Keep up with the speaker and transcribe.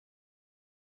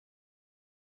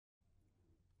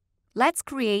Let's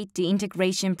create the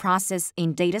integration process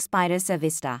in DataSpider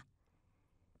Servista.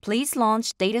 Please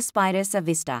launch DataSpider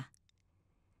Servista.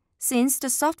 Since the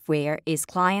software is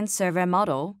client-server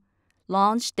model,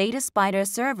 launch DataSpider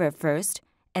Server first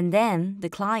and then the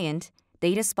client,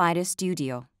 DataSpider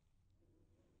Studio.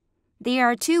 There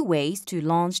are two ways to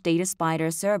launch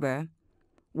DataSpider Server.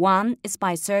 One is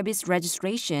by service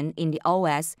registration in the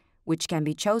OS, which can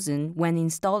be chosen when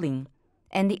installing,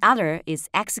 and the other is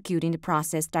executing the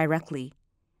process directly.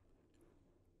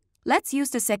 Let's use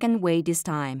the second way this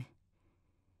time.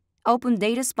 Open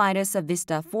DataSpider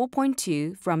Servista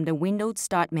 4.2 from the Windows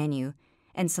Start menu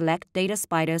and select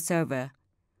DataSpider Server.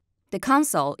 The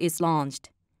console is launched.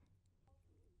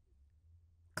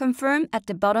 Confirm at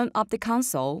the bottom of the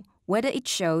console whether it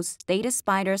shows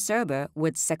DataSpider Server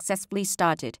was successfully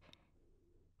started.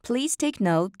 Please take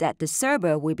note that the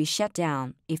server will be shut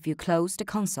down if you close the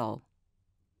console.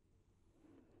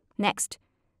 Next,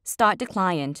 start the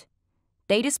client,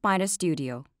 DataSpider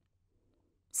Studio.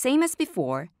 Same as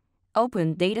before,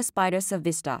 open DataSpider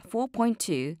Servista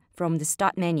 4.2 from the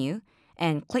Start menu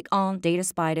and click on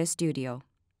DataSpider Studio.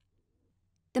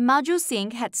 The module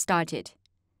sync had started.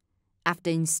 After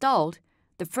installed,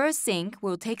 the first sync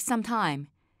will take some time,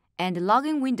 and the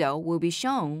login window will be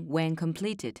shown when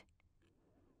completed.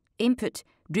 Input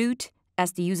root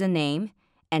as the username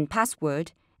and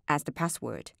password as the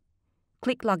password.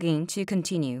 Click Login to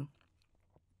continue.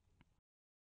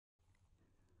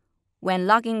 When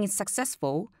login is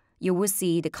successful, you will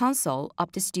see the console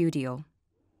of the studio.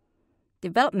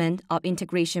 Development of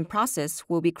integration process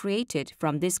will be created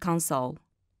from this console.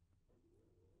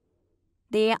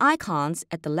 There are icons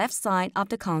at the left side of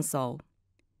the console.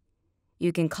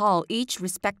 You can call each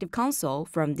respective console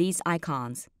from these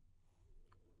icons.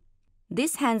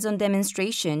 This hands-on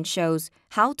demonstration shows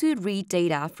how to read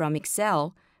data from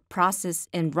Excel, process,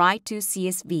 and write to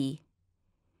CSV.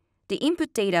 The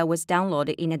input data was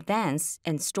downloaded in advance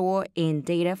and stored in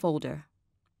Data folder.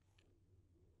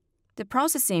 The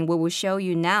processing we will show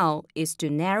you now is to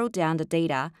narrow down the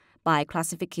data by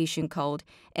classification code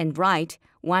and write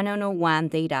 1001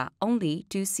 data only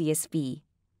to CSV.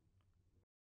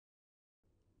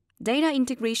 Data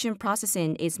integration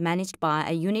processing is managed by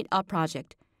a unit or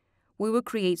project. We will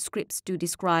create scripts to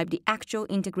describe the actual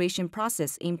integration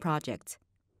process in projects.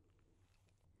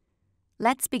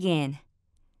 Let's begin.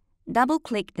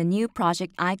 Double-click the New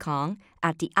Project icon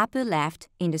at the upper left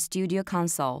in the Studio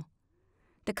console.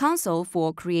 The console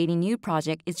for creating new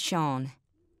project is shown.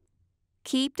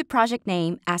 Keep the project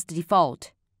name as the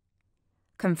default.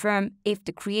 Confirm if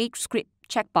the Create Script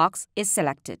checkbox is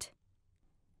selected.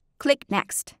 Click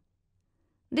Next.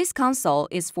 This console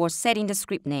is for setting the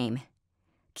script name.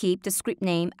 Keep the script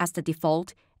name as the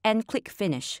default and click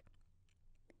Finish.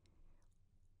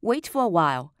 Wait for a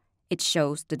while. It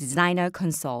shows the Designer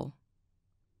console.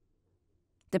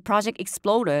 The Project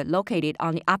Explorer located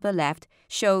on the upper left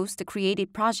shows the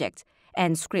created project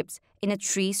and scripts in a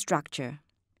tree structure.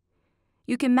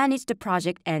 You can manage the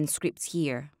project and scripts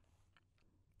here.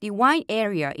 The white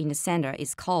area in the center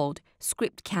is called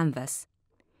Script Canvas.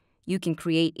 You can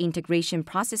create integration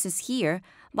processes here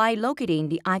by locating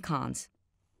the icons.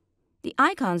 The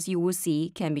icons you will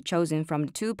see can be chosen from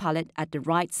the tool palette at the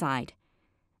right side.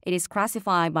 It is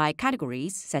classified by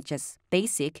categories such as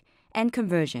Basic and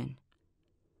Conversion.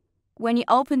 When you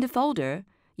open the folder,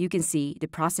 you can see the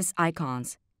process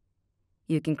icons.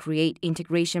 You can create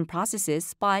integration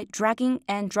processes by dragging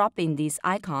and dropping these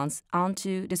icons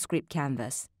onto the script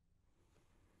canvas.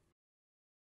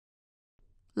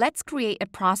 Let's create a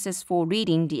process for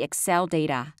reading the Excel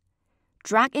data.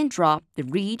 Drag and drop the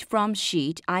Read from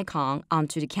Sheet icon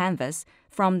onto the canvas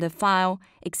from the File,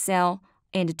 Excel,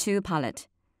 and the Tool palette.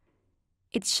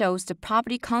 It shows the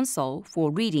property console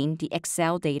for reading the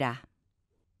Excel data.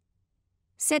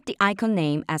 Set the icon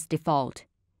name as default.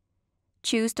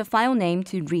 Choose the file name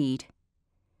to read.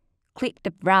 Click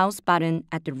the Browse button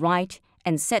at the right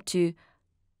and set to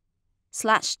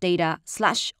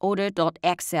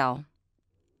 /data/order.xl.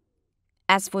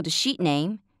 As for the sheet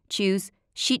name, choose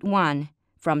Sheet 1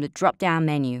 from the drop-down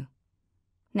menu.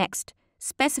 Next,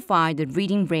 specify the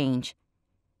reading range.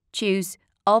 Choose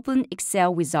Open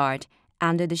Excel Wizard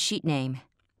under the sheet name.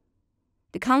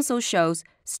 The console shows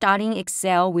Starting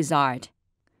Excel Wizard.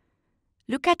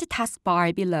 Look at the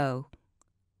taskbar below.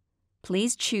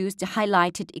 Please choose the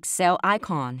highlighted Excel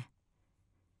icon.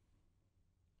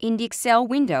 In the Excel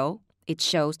window, it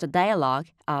shows the dialog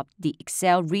of the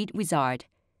Excel Read Wizard.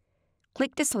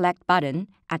 Click the Select button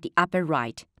at the upper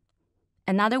right.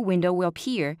 Another window will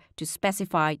appear to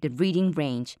specify the reading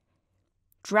range.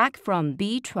 Drag from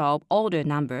B12 order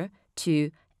number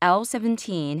to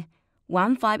L17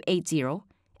 1580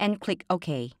 and click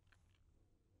OK.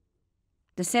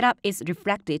 The setup is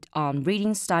reflected on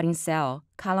Reading Starting Cell,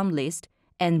 Column List,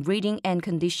 and Reading and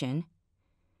Condition.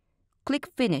 Click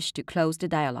Finish to close the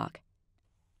dialog.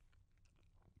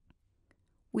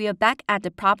 We are back at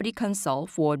the Property console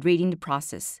for reading the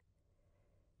process.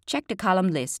 Check the column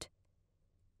list.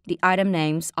 The item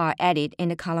names are added in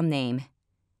the column name.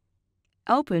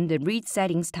 Open the Read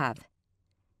Settings tab.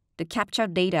 The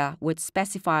captured data was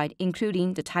specified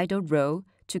including the title row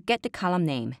to get the column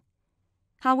name.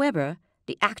 However,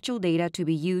 the actual data to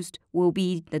be used will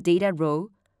be the data row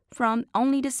from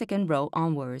only the second row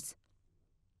onwards.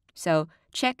 So,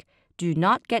 check Do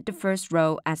Not Get the First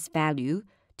Row as Value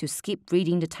to skip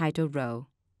reading the title row.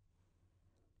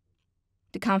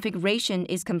 The configuration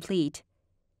is complete.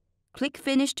 Click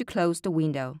Finish to close the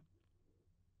window.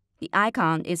 The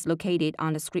icon is located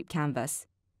on the script canvas.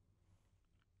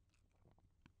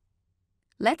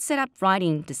 Let's set up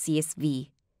writing the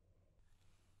CSV.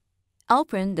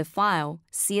 Open the file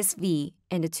CSV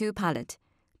in the Tool palette.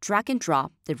 Drag and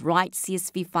drop the Write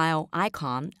CSV file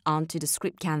icon onto the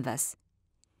script canvas.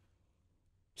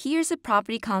 Here's a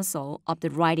property console of the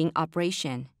writing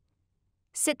operation.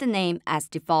 Set the name as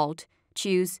default.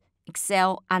 Choose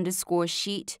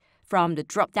Excel_sheet from the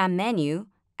drop-down menu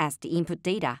as the input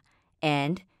data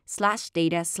and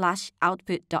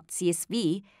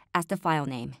 /data/output.csv as the file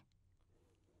name.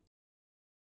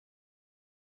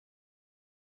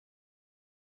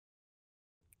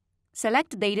 Select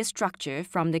the data structure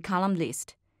from the column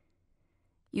list.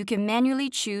 You can manually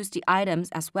choose the items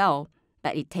as well,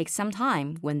 but it takes some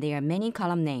time when there are many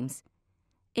column names.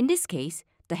 In this case,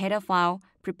 the header file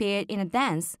prepared in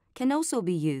advance can also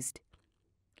be used.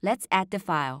 Let's add the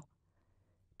file.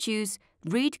 Choose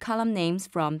Read column names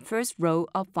from first row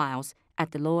of files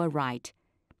at the lower right.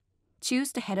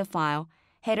 Choose the header file,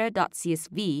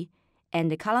 header.csv, and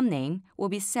the column name will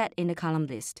be set in the column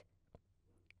list.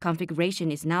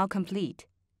 Configuration is now complete.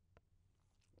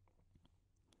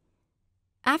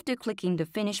 After clicking the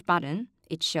Finish button,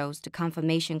 it shows the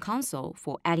confirmation console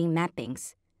for adding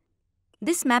mappings.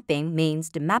 This mapping means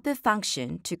the mapper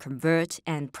function to convert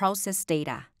and process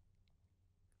data.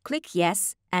 Click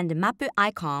Yes, and the mapper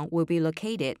icon will be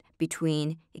located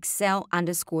between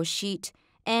Excel_sheet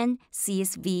and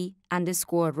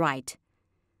CSV_write.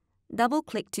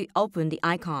 Double-click to open the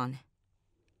icon.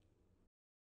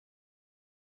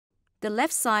 The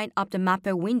left side of the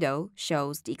mapper window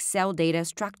shows the Excel data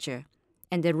structure,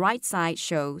 and the right side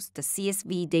shows the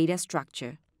CSV data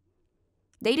structure.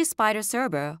 DataSpider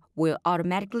Server will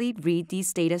automatically read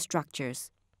these data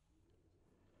structures.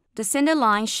 The center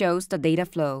line shows the data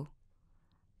flow.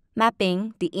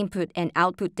 Mapping the input and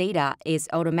output data is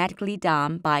automatically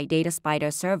done by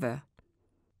DataSpider Server.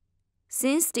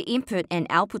 Since the input and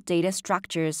output data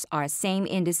structures are same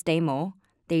in this demo,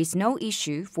 there is no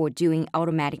issue for doing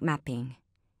automatic mapping.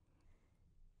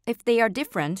 If they are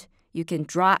different, you can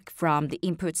drag from the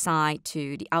input side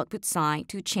to the output side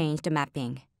to change the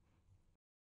mapping.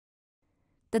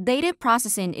 The data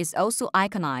processing is also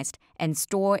iconized and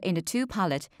stored in the Tool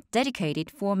palette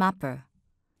dedicated for mapper.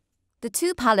 The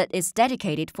Tool palette is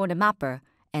dedicated for the mapper,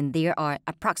 and there are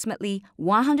approximately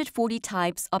 140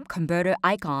 types of converter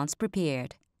icons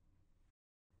prepared.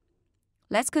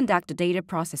 Let's conduct the data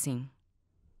processing.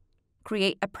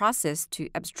 Create a process to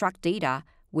abstract data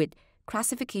with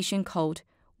classification code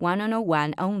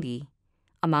 1001 only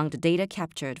among the data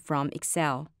captured from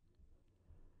Excel.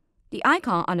 The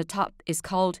icon on the top is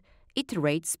called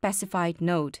Iterate Specified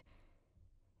Node.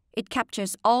 It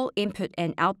captures all input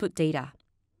and output data.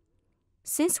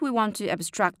 Since we want to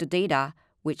abstract the data,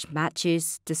 which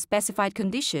matches the specified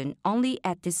condition only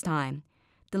at this time,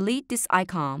 delete this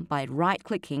icon by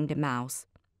right-clicking the mouse.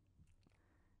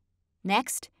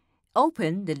 Next,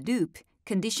 open the Loop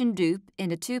condition loop in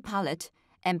the Tool palette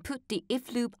and put the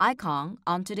if loop icon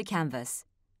onto the canvas.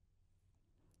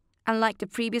 Unlike the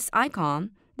previous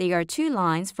icon, there are two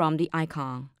lines from the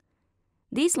icon.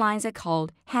 These lines are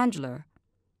called handler.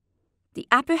 The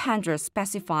upper handler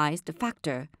specifies the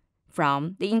factor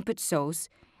from the input source,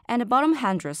 and the bottom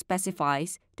handler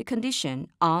specifies the condition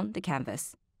on the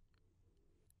canvas.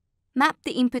 Map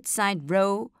the input side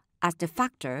row as the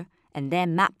factor and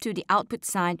then map to the output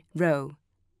side row.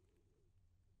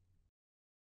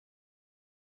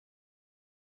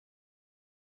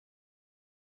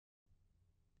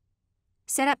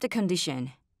 Set up the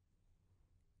condition.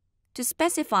 To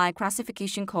specify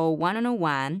classification code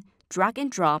 1001, drag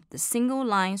and drop the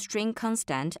single-line string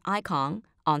constant icon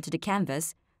onto the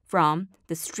canvas from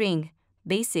the string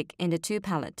Basic in the Tool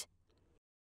palette.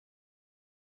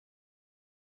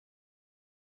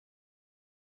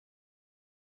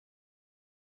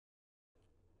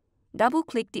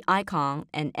 Double-click the icon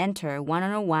and enter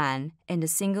 101 in the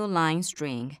single-line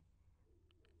string.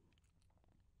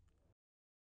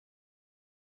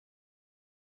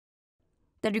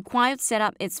 The required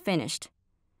setup is finished.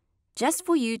 Just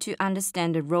for you to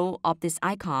understand the role of this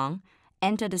icon,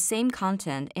 enter the same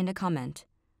content in the comment.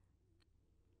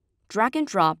 Drag and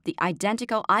drop the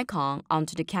identical icon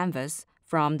onto the canvas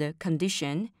from the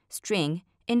Condition string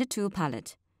in the tool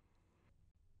palette.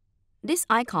 This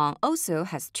icon also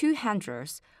has two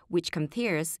handlers, which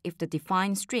compares if the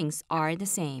defined strings are the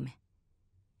same.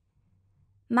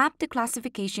 Map the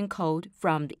classification code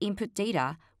from the input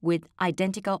data with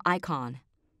identical icon.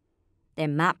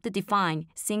 Then map the defined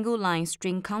single-line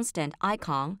string constant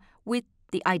icon with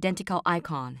the identical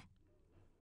icon.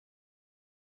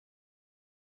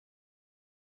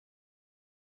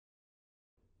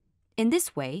 In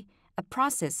this way, a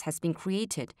process has been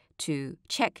created to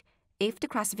check if the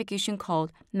classification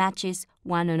code matches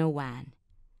 101.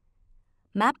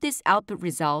 Map this output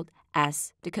result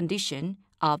as the condition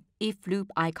of if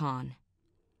loop icon.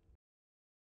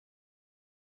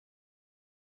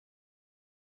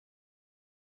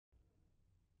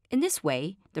 In this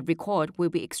way, the record will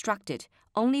be extracted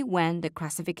only when the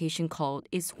classification code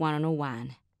is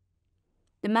 101.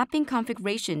 The mapping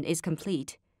configuration is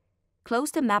complete.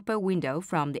 Close the Mapper window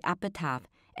from the Upper tab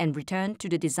and return to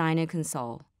the Designer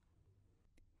console.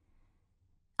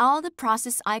 All the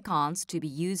process icons to be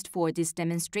used for this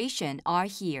demonstration are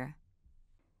here: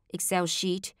 Excel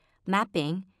sheet,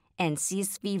 mapping, and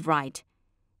CSV write.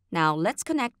 Now let's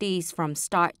connect these from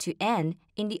start to end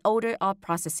in the order of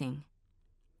processing.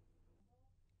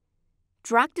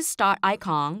 Drag the start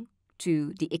icon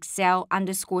to the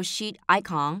Excel_sheet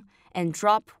icon and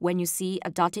drop when you see a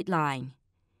dotted line.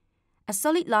 A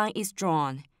solid line is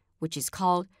drawn, which is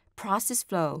called process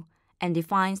flow, and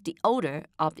defines the order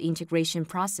of the integration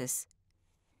process.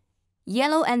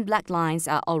 Yellow and black lines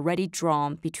are already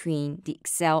drawn between the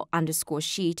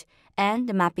Excel_sheet and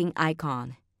the mapping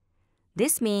icon.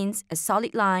 This means a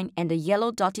solid line and the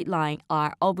yellow dotted line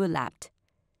are overlapped.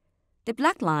 The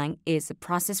black line is the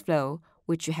process flow,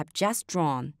 which you have just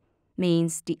drawn,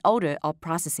 means the order of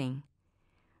processing.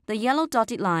 The yellow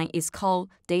dotted line is called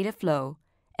data flow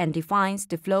and defines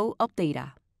the flow of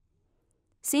data.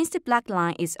 Since the black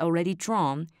line is already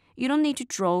drawn, you don't need to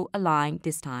draw a line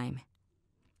this time.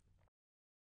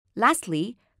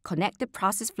 Lastly, connect the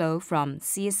process flow from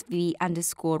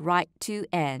CSV_write to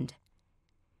end.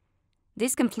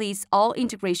 This completes all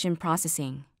integration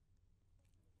processing.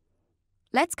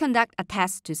 Let's conduct a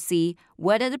test to see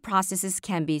whether the processes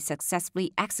can be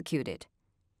successfully executed.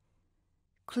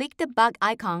 Click the bug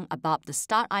icon above the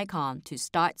start icon to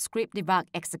start script debug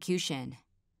execution.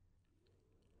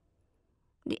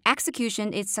 The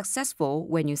execution is successful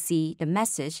when you see the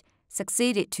message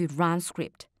 "Succeeded to run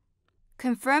script."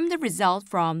 Confirm the result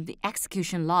from the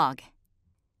execution log.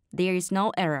 There is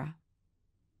no error.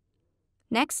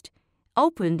 Next,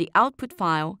 open the output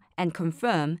file and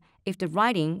confirm if the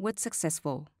writing was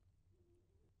successful.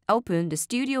 Open the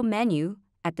Studio menu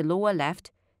at the lower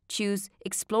left, choose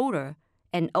Explorer,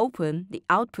 and open the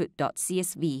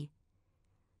output.csv.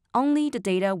 Only the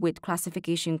data with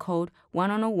classification code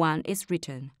 101 is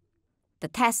written. The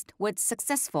test was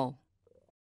successful.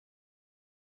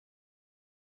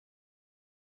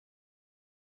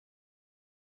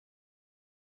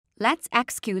 Let's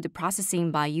execute the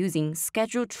processing by using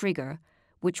Schedule Trigger,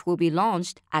 which will be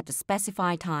launched at the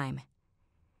specified time.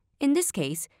 In this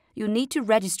case, you need to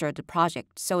register the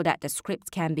project so that the script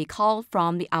can be called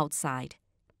from the outside.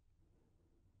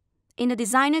 In the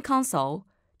Designer console,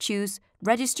 choose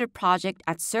Register Project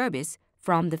as Service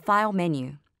from the File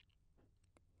menu.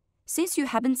 Since you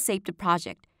haven't saved the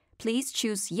project, please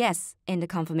choose Yes in the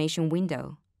confirmation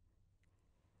window.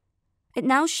 It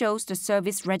now shows the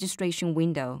service registration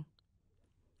window.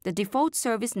 The default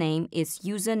service name is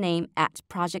username at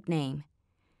project name.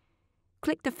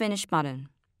 Click the Finish button.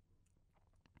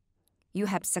 You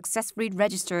have successfully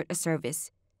registered a service.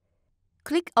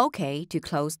 Click OK to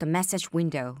close the message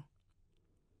window.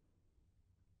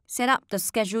 Set up the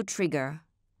schedule trigger.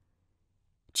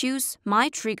 Choose My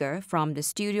Trigger from the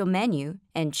Studio menu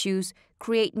and choose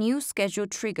Create New Schedule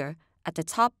Trigger at the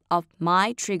top of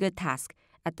My Trigger task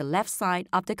at the left side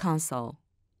of the console.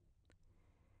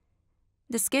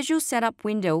 The Schedule Setup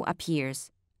window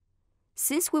appears.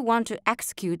 Since we want to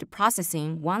execute the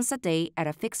processing once a day at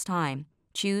a fixed time,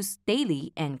 choose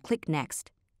Daily and click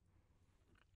Next.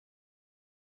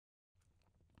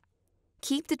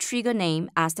 Keep the trigger name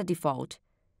as the default.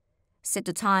 Set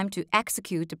the time to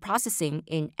execute the processing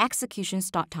in Execution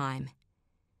Start Time.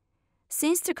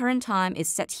 Since the current time is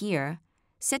set here,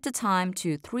 set the time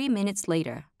to 3 minutes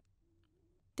later.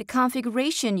 The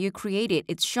configuration you created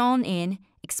is shown in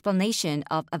Explanation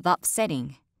of above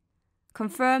setting.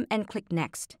 Confirm and click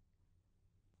Next.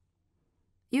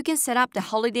 You can set up the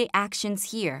holiday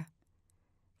actions here.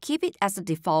 Keep it as a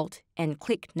default and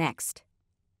click Next.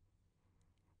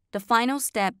 The final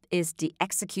step is the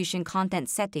execution content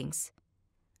settings.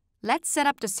 Let's set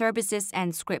up the services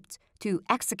and scripts to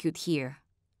execute here.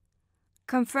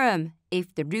 Confirm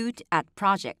if the root at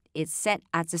project is set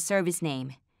as the service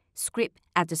name, script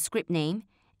as the script name,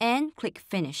 and click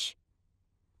Finish.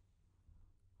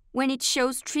 When it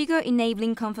shows Trigger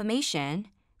Enabling Confirmation,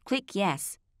 click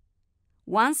Yes.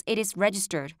 Once it is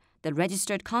registered, the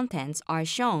registered contents are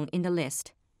shown in the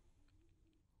list.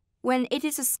 When it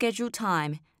is a scheduled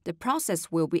time, the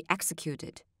process will be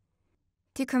executed.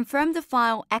 To confirm the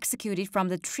file executed from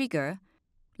the trigger,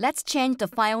 let's change the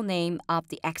file name of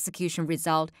the execution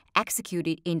result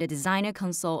executed in the Designer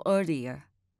console earlier.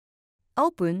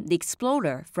 Open the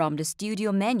Explorer from the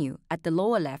Studio menu at the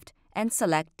lower left and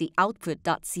select the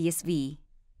output.csv.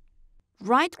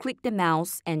 Right-click the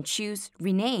mouse and choose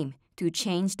Rename to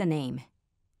change the name.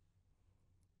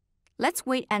 Let's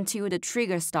wait until the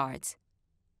trigger starts.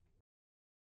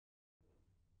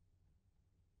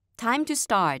 Time to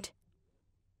start.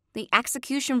 The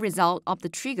execution result of the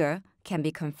trigger can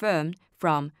be confirmed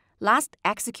from Last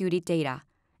Executed Data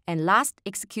and Last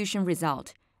Execution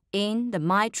Result in the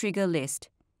My Trigger list.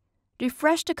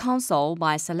 Refresh the console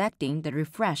by selecting the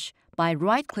Refresh by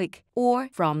right-click or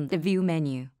from the View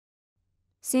menu.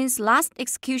 Since Last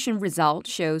Execution Result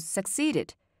shows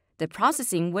Succeeded, the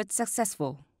processing was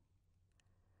successful.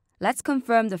 Let's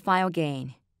confirm the file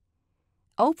again.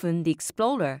 Open the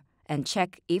Explorer and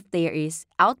check if there is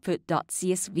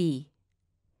output.csv.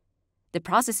 The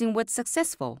processing was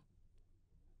successful.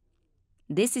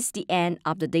 This is the end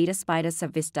of the DataSpider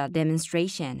Servista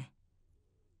demonstration.